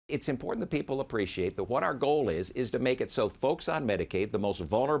it's important that people appreciate that what our goal is to make it so folks on Medicaid, the most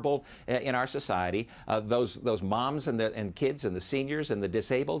vulnerable in our society, those moms and kids and the seniors and the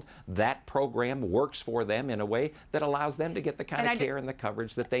disabled, that program works for them in a way that allows them to get the kind of care and the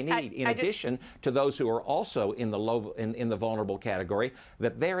coverage that they need. In addition to those who are also in the vulnerable category,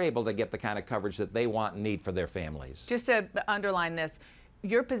 that they're able to get the kind of coverage that they want and need for their families. Just to underline this,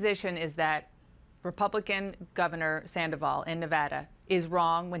 your position is that Republican Governor Sandoval in Nevada is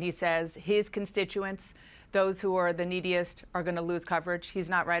wrong when he says his constituents, those who are the neediest, are going to lose coverage. He's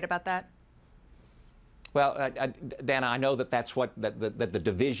not right about that? Well, Dana, I know that's what the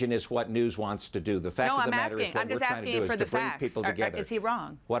division is what news wants to do. The fact of the matter is what we're trying to do is to bring people together. Is he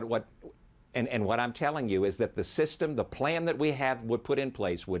wrong? And what I'm telling you is that the system, the plan that we have would put in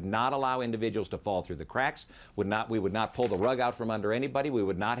place would not allow individuals to fall through the cracks, we would not pull the rug out from under anybody, we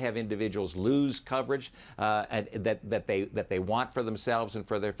would not have individuals lose coverage that they want for themselves and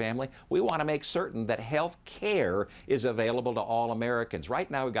for their family. We want to make certain that health care is available to all Americans.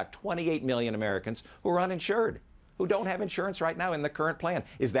 Right now we've got 28 million Americans who are uninsured, who don't have insurance right now in the current plan.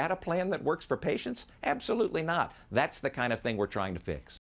 Is that a plan that works for patients? Absolutely not. That's the kind of thing we're trying to fix.